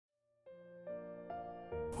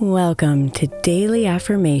Welcome to Daily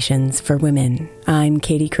Affirmations for Women. I'm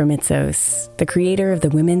Katie Kremitzos, the creator of the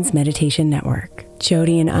Women's Meditation Network.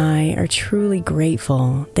 Jody and I are truly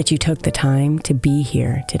grateful that you took the time to be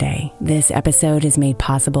here today. This episode is made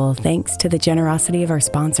possible thanks to the generosity of our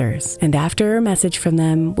sponsors. And after a message from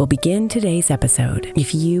them, we'll begin today's episode.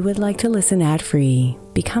 If you would like to listen ad-free,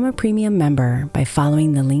 become a premium member by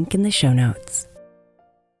following the link in the show notes.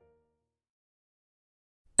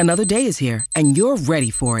 Another day is here, and you're ready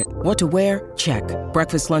for it. What to wear? Check.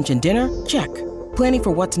 Breakfast, lunch, and dinner? Check. Planning for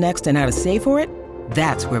what's next and how to save for it?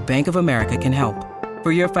 That's where Bank of America can help.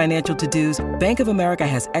 For your financial to-dos, Bank of America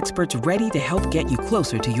has experts ready to help get you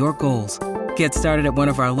closer to your goals. Get started at one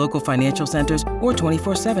of our local financial centers or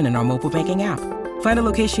 24/7 in our mobile banking app. Find a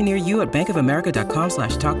location near you at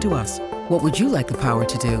bankofamerica.com/talktous. What would you like the power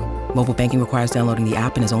to do? Mobile banking requires downloading the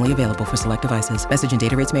app and is only available for select devices. Message and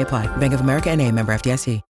data rates may apply. Bank of America N.A., member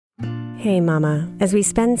FDIC. Hey Mama, as we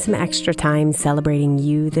spend some extra time celebrating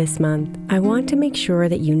you this month, I want to make sure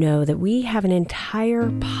that you know that we have an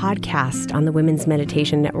entire podcast on the Women's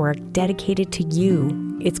Meditation Network dedicated to you.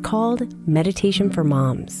 It's called Meditation for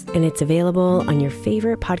Moms, and it's available on your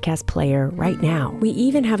favorite podcast player right now. We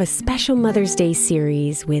even have a special Mother's Day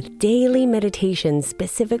series with daily meditations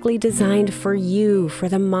specifically designed for you, for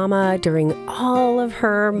the mama, during all of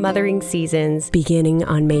her mothering seasons, beginning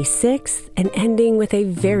on May 6th and ending with a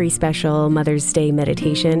very special Mother's Day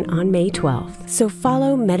meditation on May 12th. So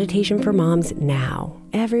follow Meditation for Moms now,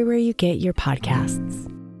 everywhere you get your podcasts.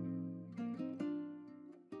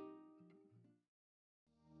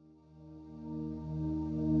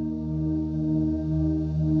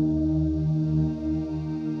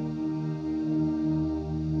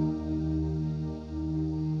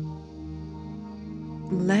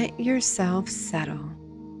 Let yourself settle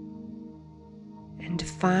and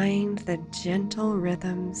find the gentle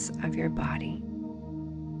rhythms of your body.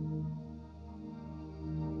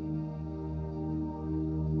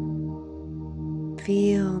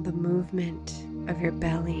 Feel the movement of your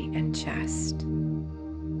belly and chest,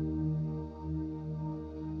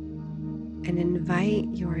 and invite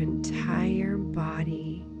your entire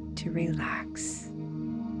body to relax.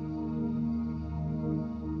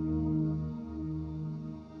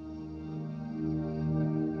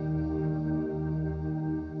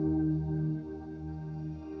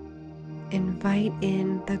 Invite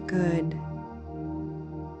in the good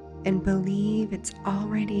and believe it's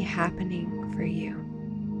already happening for you.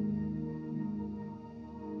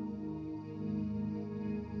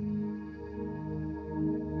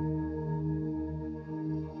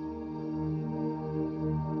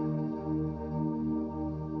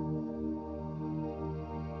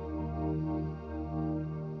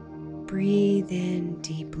 Breathe in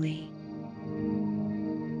deeply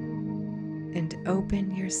and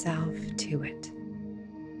open yourself to it.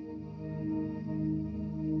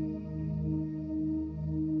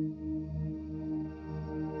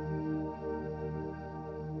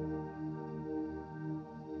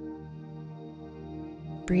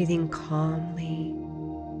 Breathing calmly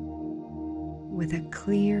with a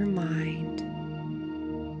clear mind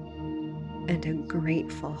and a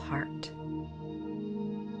grateful heart.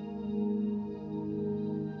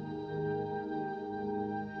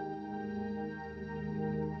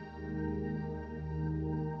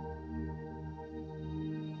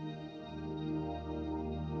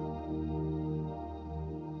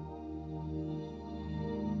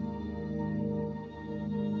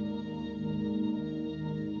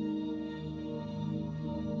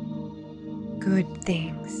 Good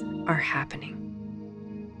things are happening.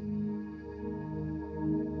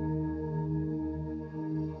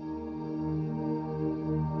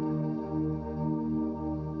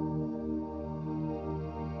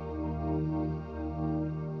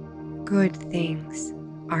 Good things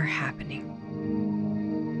are happening.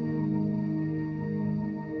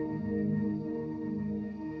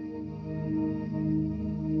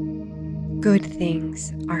 Good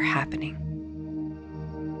things are happening.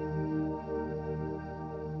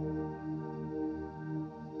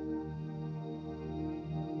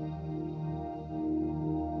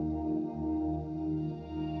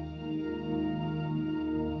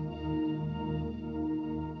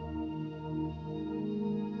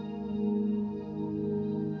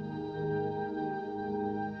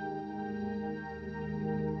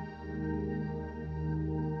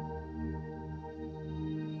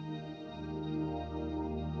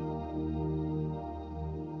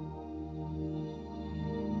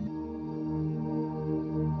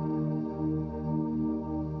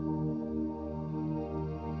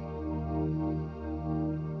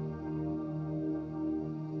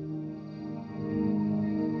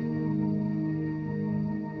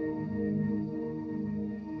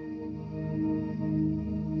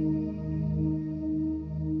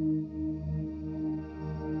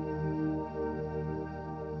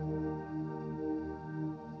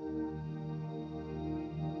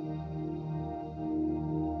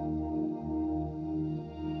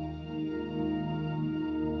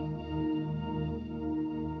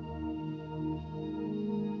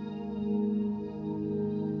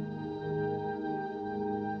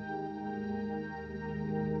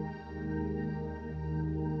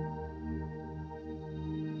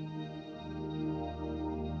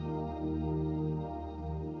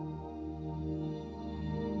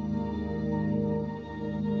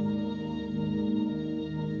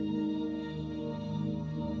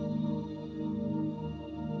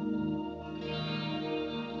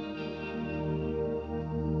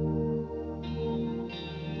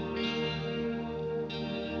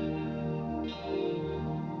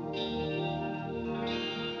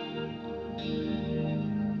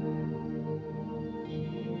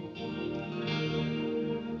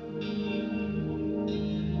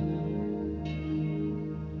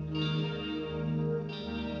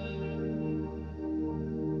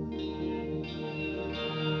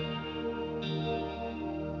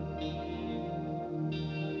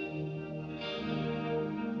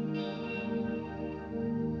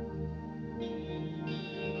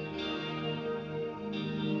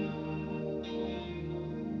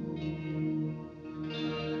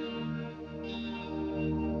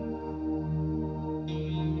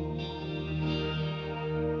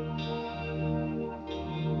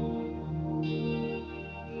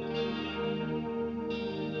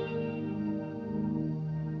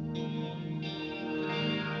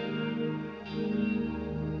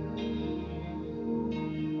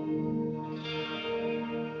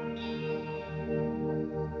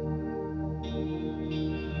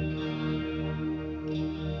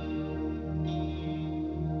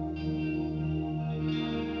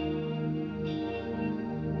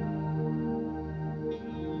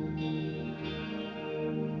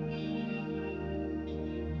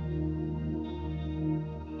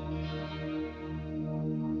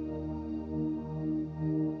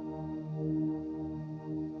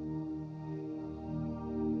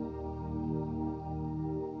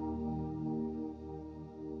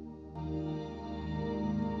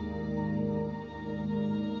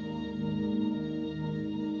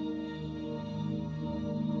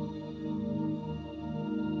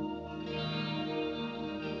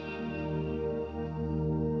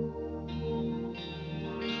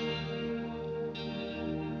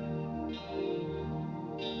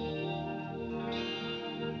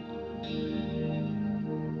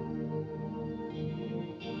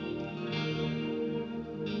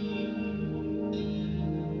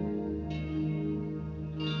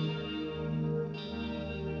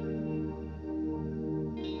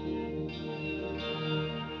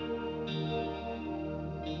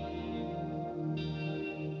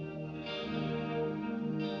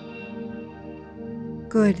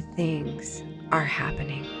 good things are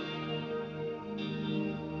happening.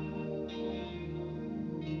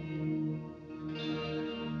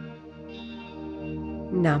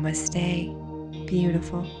 Namaste,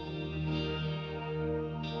 beautiful.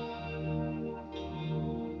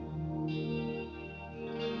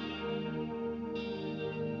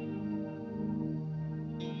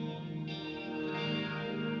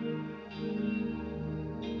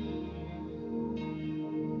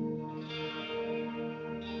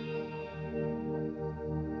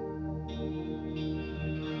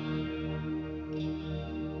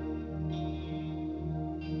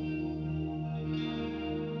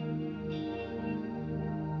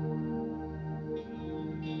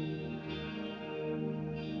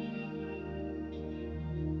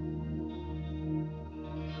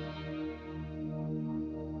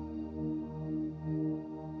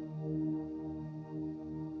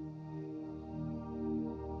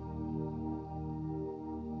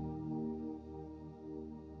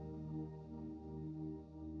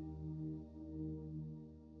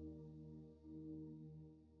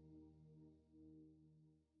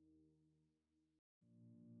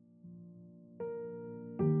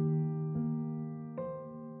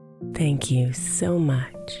 Thank you so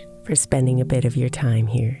much for spending a bit of your time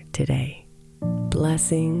here today.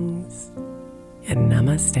 Blessings and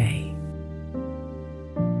namaste.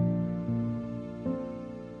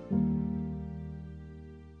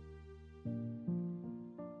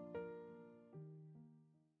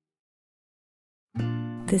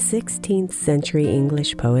 The 16th century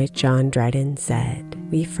English poet John Dryden said,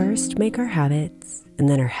 "We first make our habits, and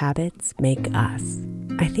then our habits make us."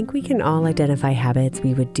 I think we can all identify habits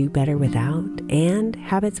we would do better without, and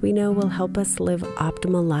habits we know will help us live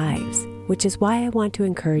optimal lives, which is why I want to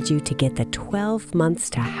encourage you to get the 12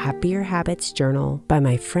 Months to Happier Habits journal by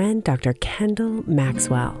my friend Dr. Kendall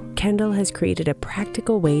Maxwell. Kendall has created a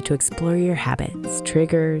practical way to explore your habits,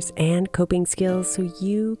 triggers, and coping skills so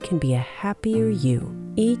you can be a happier you.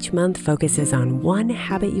 Each month focuses on one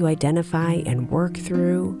habit you identify and work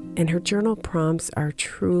through, and her journal prompts are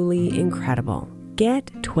truly incredible.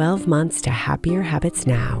 Get 12 Months to Happier Habits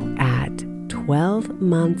now at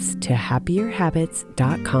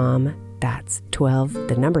 12monthstohappierhabits.com. That's 12,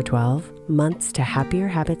 the number 12,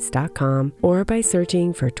 monthstohappierhabits.com, or by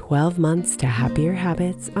searching for 12 Months to Happier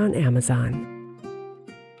Habits on Amazon.